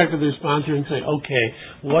crawling back to their sponsor and say, okay,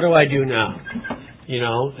 what do I do now?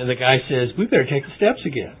 And the guy says, we better take the steps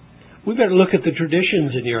again. We better look at the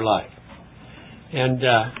traditions in your life. And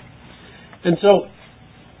so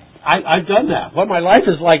I've done that. What my life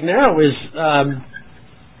is like now is,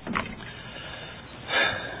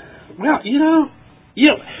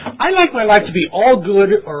 I like my life to be all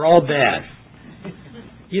good or all bad.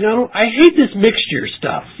 I hate this mixture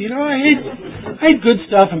stuff. I hate good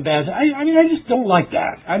stuff and bad. I just don't like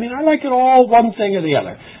that. I like it all one thing or the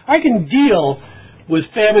other. I can deal with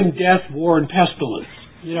famine, death, war, and pestilence.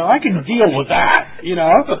 I can deal with that.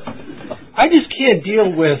 I just can't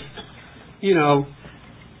deal with,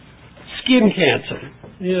 skin cancer.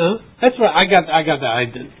 That's what I got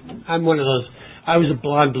that. I'm one of those. I was a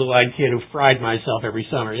blonde, blue-eyed kid who fried myself every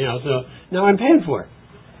summer. So now I'm paying for it.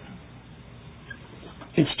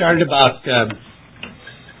 It started about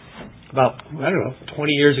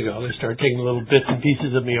 20 years ago. They started taking little bits and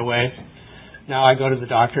pieces of me away. Now I go to the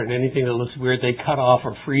doctor, and anything that looks weird, they cut off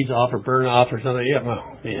or freeze off or burn off or something. Yeah,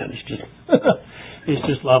 oh man, it's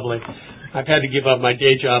just lovely. I've had to give up my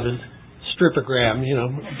day job as stripogram,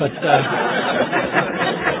 but.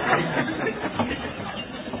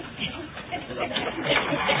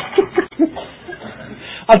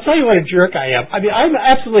 I'll tell you what a jerk I am. I'm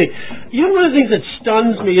absolutely... one of the things that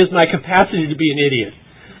stuns me is my capacity to be an idiot.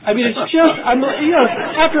 It's just...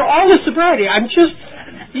 after all this sobriety, I'm just...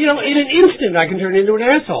 in an instant I can turn into an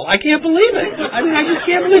asshole. I can't believe it. I just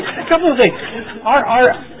can't believe it. A couple of things.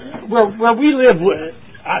 Where we live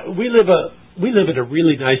in a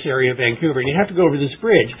really nice area of Vancouver, and you have to go over this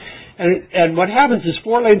bridge. And what happens is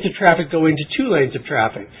 4 lanes of traffic go into 2 lanes of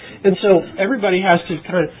traffic. And so everybody has to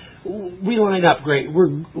kind of... We line up great.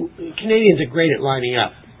 Canadians are great at lining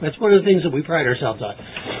up. That's one of the things that we pride ourselves on.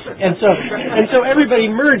 And so everybody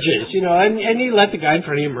merges, and you let the guy in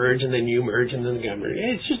front of you merge, and then you merge, and then the guy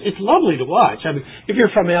merges. It's lovely to watch. If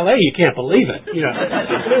you're from LA, you can't believe it,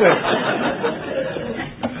 Anyway.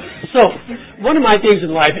 So, one of my things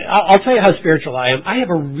in life, I'll tell you how spiritual I am. I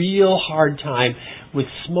have a real hard time with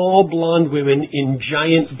small blonde women in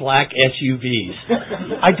giant black SUVs.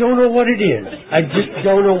 I don't know what it is. I just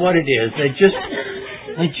don't know what it is. They just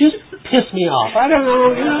piss me off. I don't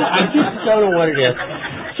know, I just don't know what it is.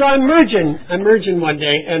 So I'm merging one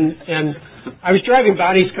day, and I was driving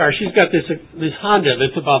Bonnie's car. She's got this Honda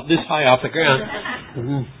that's about this high off the ground.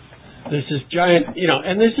 There's this giant,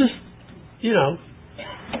 and there's this,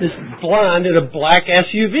 this blonde in a black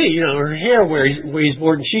SUV, her hair weighs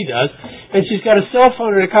more than she does, and she's got a cell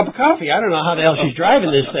phone and a cup of coffee. I don't know how the hell she's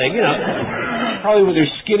driving this thing, probably with her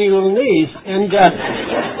skinny little knees, and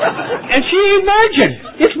she ain't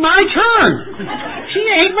merging. It's my turn. She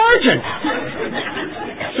ain't merging.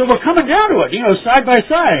 So we're coming down to it, side by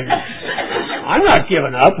side. I'm not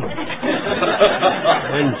giving up.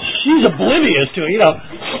 And she's oblivious to it,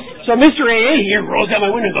 So Mr. AA here rolls down my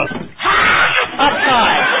window and goes, ha! Up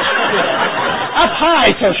high. Up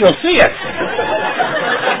high so she'll see it.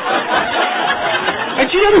 And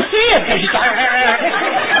she doesn't see it because she's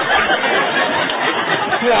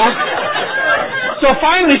So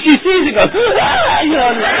finally she sees it and goes,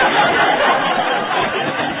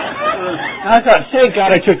 I thought, thank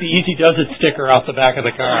God I took the Easy Does It sticker off the back of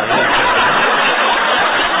the car.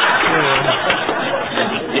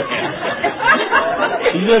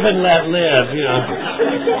 live and let live, you know.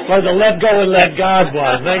 Or the let go and let God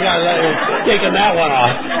one. They got taking that one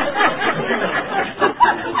off.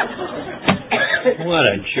 What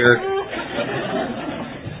a jerk.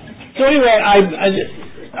 So anyway,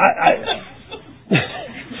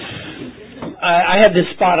 I had this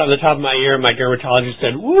spot on the top of my ear, and my dermatologist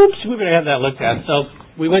said, "Whoops, we're going to have that looked at." So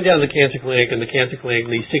we went down to the cancer clinic, and the cancer clinic,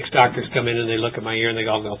 these 6 doctors come in, and they look at my ear, and they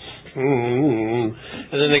all go, and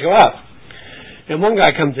then they go out. And one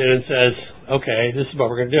guy comes in and says, "Okay, this is what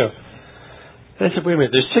we're going to do." And I said, "Wait a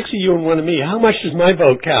minute, there's 6 of you and 1 of me. How much does my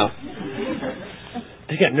vote count?"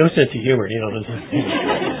 They got no sense of humor, you know.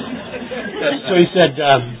 So he said,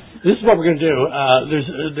 "This is what we're going to do.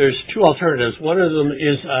 There's 2 alternatives. One of them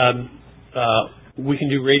is we can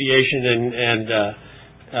do radiation and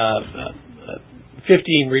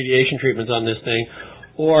 15 radiation treatments on this thing,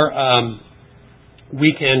 or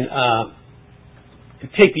we can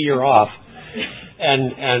take the ear off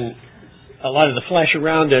and a lot of the flesh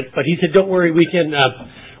around it." But he said, "Don't worry, we can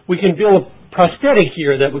build a prosthetic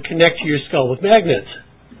ear that would connect to your skull with magnets."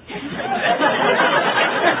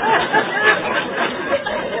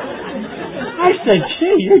 I said,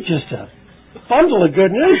 "Gee, you're just a bundle of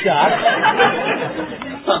good news, Doc."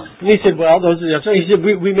 And he said, "Well, those are the." He said,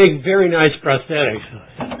 "We make very nice prosthetics."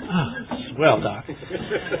 Oh, swell, Doc.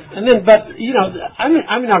 And then, but you know, I'm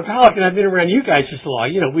an alcoholic, and I've been around you guys just so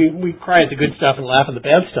long. You know, we cry at the good stuff and laugh at the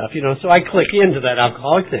bad stuff. You know, so I click into that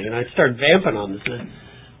alcoholic thing, and I start vamping on this thing.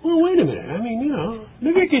 Well, wait a minute. I mean, you know,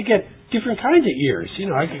 maybe I could get different kinds of ears. You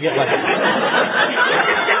know, I could get like a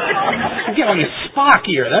Spock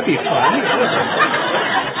ear. That'd be fun.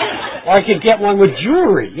 Or I could get one with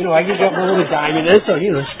jewelry. You know, I could get one with a diamond in it, so,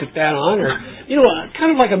 you know, stick that on. Or, you know, kind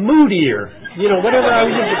of like a mood ear. You know, whatever I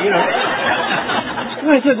was into, you know. And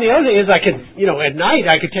I said, the other thing is I could, you know, at night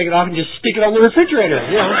I could take it off and just stick it on the refrigerator,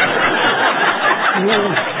 you know.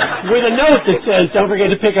 With a note that says, "Don't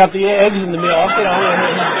forget to pick up the eggs and the milk," you know.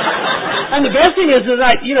 And the best thing is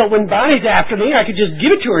that, you know, when Bonnie's after me, I could just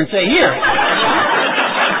give it to her and say, "Here,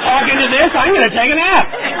 talk into this, I'm going to take a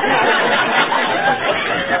nap."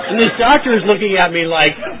 And this doctor is looking at me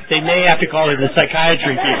like they may have to call in the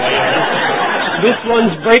psychiatry people. You know? This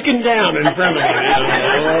one's breaking down in front of me. You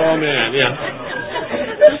know? Oh, man, yeah.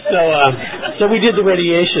 So we did the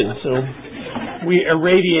radiation. So we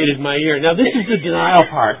irradiated my ear. Now, this is the denial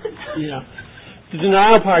part. You know, the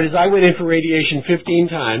denial part is I went in for radiation 15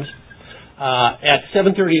 times at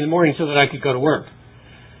 7:30 in the morning so that I could go to work.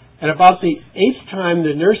 And about the 8th time,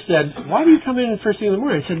 the nurse said, "Why do you come in first thing in the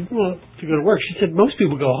morning?" I said, "Well, to go to work." She said, "Most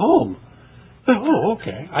people go home." Oh,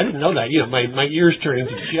 okay. I didn't know that. You know, my ears turning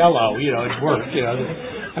to jello, you know, it worked. You know,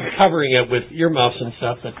 I'm covering it with earmuffs and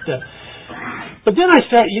stuff. But then I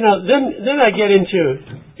start, you know, then I get into,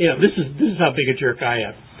 you know, this is how big a jerk I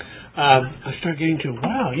am. I start getting to,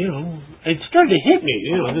 wow, you know, it started to hit me,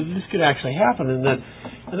 you know, that this could actually happen. And then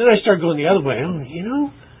I start going the other way. Oh, you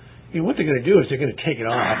know, what they're going to do is they're going to take it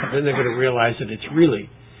off, and then they're going to realize that it's really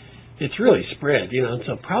spread, you know. And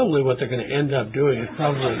so probably what they're going to end up doing is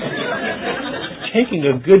probably taking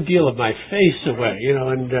a good deal of my face away, you know.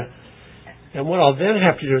 And what I'll then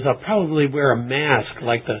have to do is I'll probably wear a mask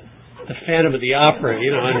like the Phantom of the Opera,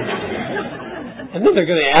 you know. And then they're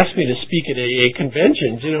going to ask me to speak at AA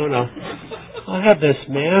conventions, you know, and I'll have this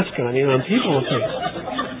mask on, you know, and people will say,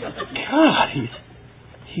 "God,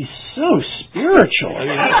 he's so spiritual." I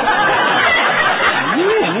mean,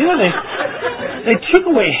 man, you know, they took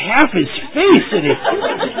away half his face,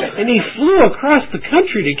 and he flew across the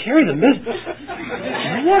country to carry the message.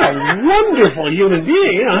 What a wonderful human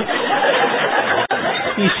being, you know.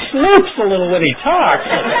 He slurps a little when he talks.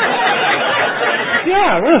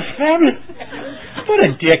 Yeah, what a fabulous... What a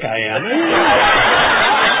dick I am.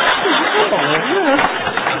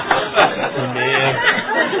 Man.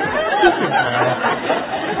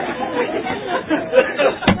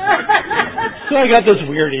 So I got this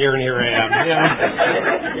weird ear, and here I am. Yeah.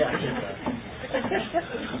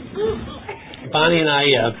 Bonnie and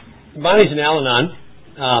I, Bonnie's in Al-Anon.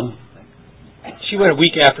 She went a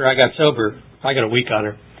week after I got sober. I got a week on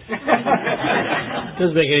her.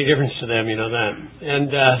 Doesn't make any difference to them, you know that.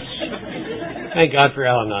 And thank God for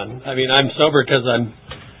Al-Anon. I mean, I'm sober because I'm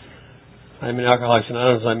in Alcoholics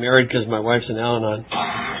Anonymous. I'm married because my wife's in Al-Anon.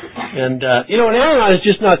 And, you know, an Al-Anon is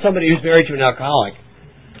just not somebody who's married to an alcoholic.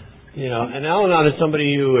 You know, an Al-Anon is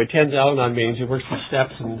somebody who attends Al-Anon meetings, who works the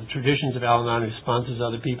steps and the traditions of Al-Anon, who sponsors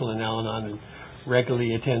other people in Al-Anon, and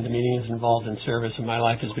regularly attends meetings, involved in service. And my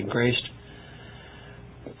life has been graced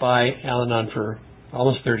by Al-Anon for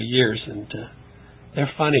almost 30 years. And they're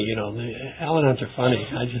funny, you know. The Al-Anons are funny.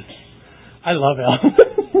 I love Al-Anon.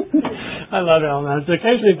 I love Al-Anon. So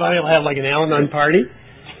occasionally Bonnie will have like an Al-Anon party.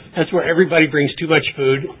 That's where everybody brings too much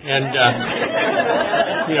food, and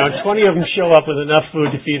 20 of them show up with enough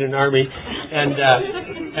food to feed an army, and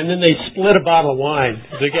then they split a bottle of wine.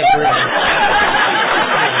 They're getting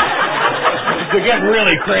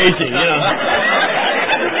really crazy,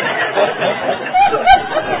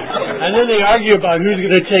 And then they argue about who's going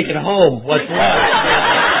to take it home, what's left.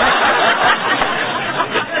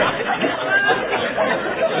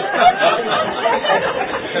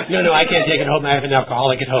 No, I can't take it home. I have an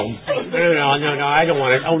alcoholic at home. No, I don't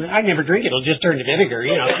want it. Oh, I never drink it. It'll just turn to vinegar,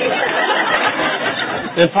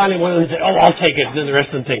 Then finally one of them said, oh, I'll take it. And then the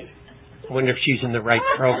rest of them think, I wonder if she's in the right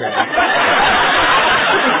program.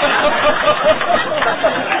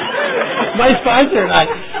 My sponsor and I,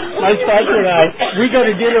 we go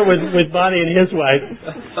to dinner with Bonnie and his wife.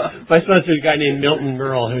 My sponsor is a guy named Milton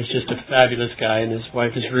Merle, who's just a fabulous guy, and his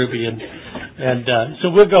wife is Ruby, and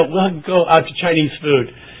so we'll go out to Chinese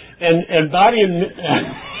food, and Bonnie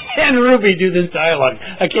and Ruby do this dialogue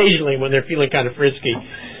occasionally when they're feeling kind of frisky.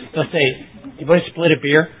 They'll say, "You want to split a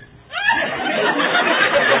beer?"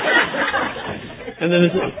 And then they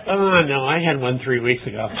say, "Oh no, I had one 3 weeks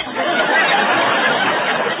ago."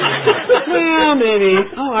 Well, maybe.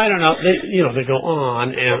 Oh, I don't know. They go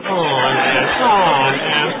on and on and on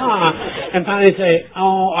and on, and finally say,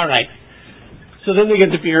 "Oh, all right." So then they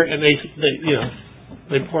get the beer and they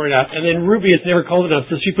pour it out, and then Ruby is never cold enough,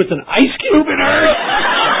 so she puts an ice cube in hers,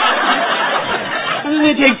 and then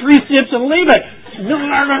they take 3 sips and leave it. No,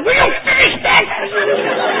 we don't finish that.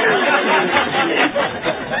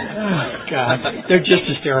 Oh God, they're just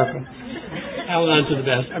hysterical. Al-Anon's are the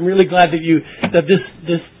best. I'm really glad that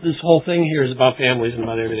this whole thing here is about families and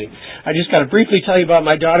about everything. I just got to briefly tell you about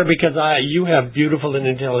my daughter because you have beautiful and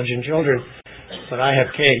intelligent children, but I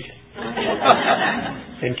have Kate.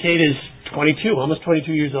 And Kate is 22, almost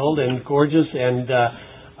 22 years old, and gorgeous, and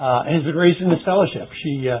has been raised in this fellowship.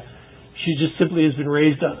 She just simply has been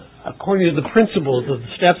raised according to the principles of the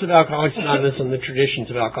steps of Alcoholics Anonymous and the traditions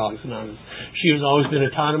of Alcoholics Anonymous. She has always been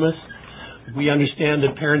autonomous. We understand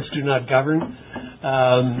that parents do not govern.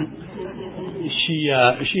 She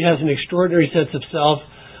has an extraordinary sense of self.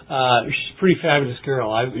 She's a pretty fabulous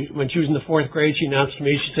girl. When she was in the 4th grade, she announced to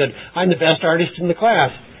me, she said, "I'm the best artist in the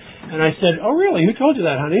class." And I said, "Oh, really? Who told you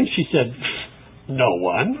that, honey?" She said, "No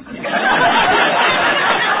one."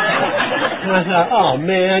 And I thought, oh,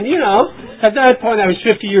 man, at that point I was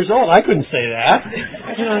 50 years old. I couldn't say that.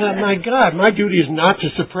 I thought, my God, my duty is not to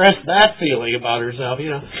suppress that feeling about herself,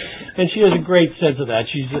 And she has a great sense of that.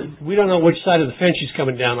 We don't know which side of the fence she's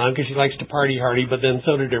coming down on because she likes to party hardy, but then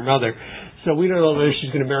so did her mother. So we don't know whether she's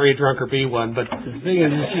going to marry a drunk or be one. But the thing is,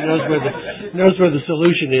 she knows where the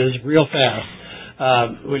solution is real fast.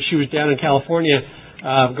 When she was down in California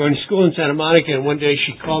going to school in Santa Monica, and one day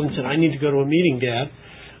she called and said, "I need to go to a meeting, Dad."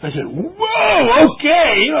 I said, "Whoa,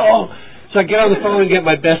 okay, So I get on the phone and get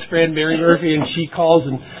my best friend, Mary Murphy, and she calls,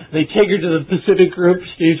 and they take her to the Pacific Group,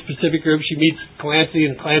 Steve's Pacific Group. She meets Clancy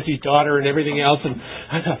and Clancy's daughter and everything else, and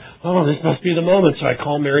I thought, oh, this must be the moment. So I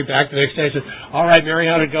called Mary back the next day. I said, "All right, Mary,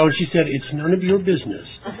 how'd it go?" And she said, "It's none of your business."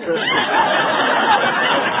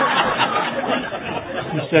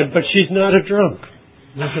 She said, "But she's not a drunk."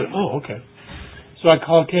 And I said, "Oh, okay." So I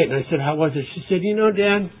called Kate, and I said, "How was it?" She said,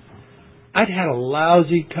 Dad, I'd had a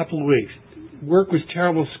lousy couple of weeks. Work was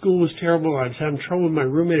terrible, school was terrible, I was having trouble with my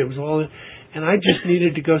roommate, it was all, and I just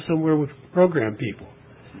needed to go somewhere with program people.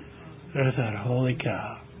 And I thought, holy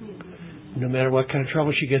cow. No matter what kind of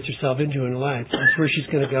trouble she gets herself into in life, that's where she's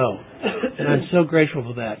going to go. And I'm so grateful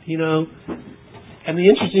for that, And the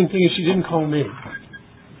interesting thing is she didn't call me.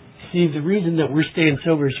 See, the reason that we're staying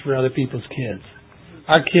sober is for other people's kids.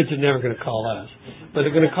 Our kids are never going to call us, but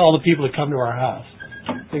they're going to call the people that come to our house.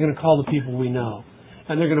 They're going to call the people we know,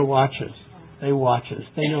 and they're going to watch us. They watch us.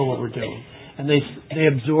 They know what we're doing, and they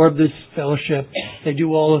absorb this fellowship. They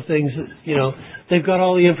do all the things that, they've got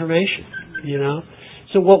all the information,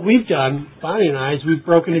 So what we've done, Bonnie and I, is we've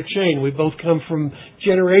broken a chain. We both come from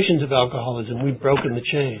generations of alcoholism. We've broken the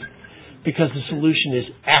chain because the solution is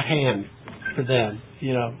at hand for them,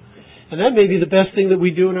 And that may be the best thing that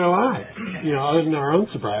we do in our lives, other than our own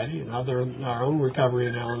sobriety and other than our own recovery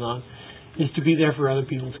in Al-Anon, is to be there for other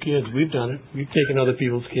people's kids. We've done it. We've taken other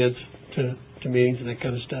people's kids to meetings and that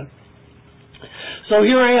kind of stuff. So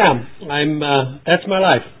here I am. That's my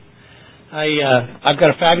life. I've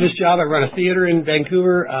got a fabulous job. I run a theater in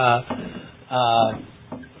Vancouver. I'm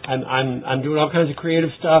doing all kinds of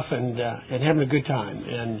creative stuff and having a good time.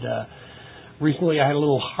 And recently I had a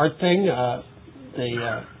little heart thing. They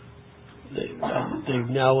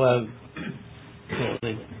now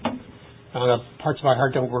they found out parts of my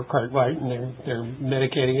heart don't work quite right, and they're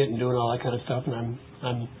medicating it and doing all that kind of stuff. And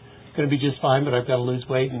I'm going to be just fine, but I've got to lose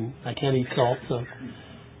weight, and I can't eat salt, so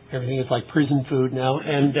everything is like prison food now.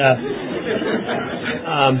 And,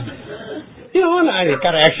 and I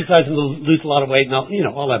got to exercise and lose a lot of weight and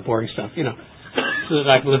all that boring stuff, so that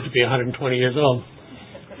I can live to be 120 years old.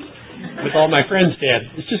 With all my friends dead.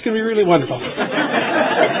 It's just going to be really wonderful.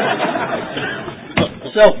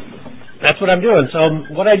 So, that's what I'm doing.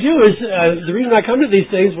 So, what I do is, the reason I come to these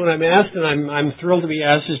things when I'm asked, and I'm thrilled to be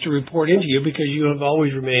asked, is to report into you, because you have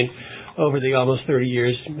always remained, over the almost 30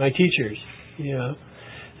 years, my teachers,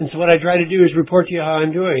 And so what I try to do is report to you how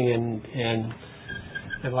I'm doing, and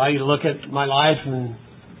allow you to look at my life, and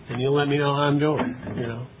you'll let me know how I'm doing,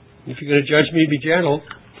 If you're going to judge me, be gentle.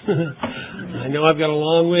 I know I've got a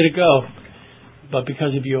long way to go, but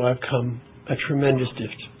because of you, I've come a tremendous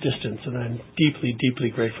distance, and I'm deeply, deeply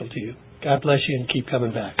grateful to you. God bless you, and keep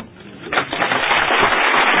coming back.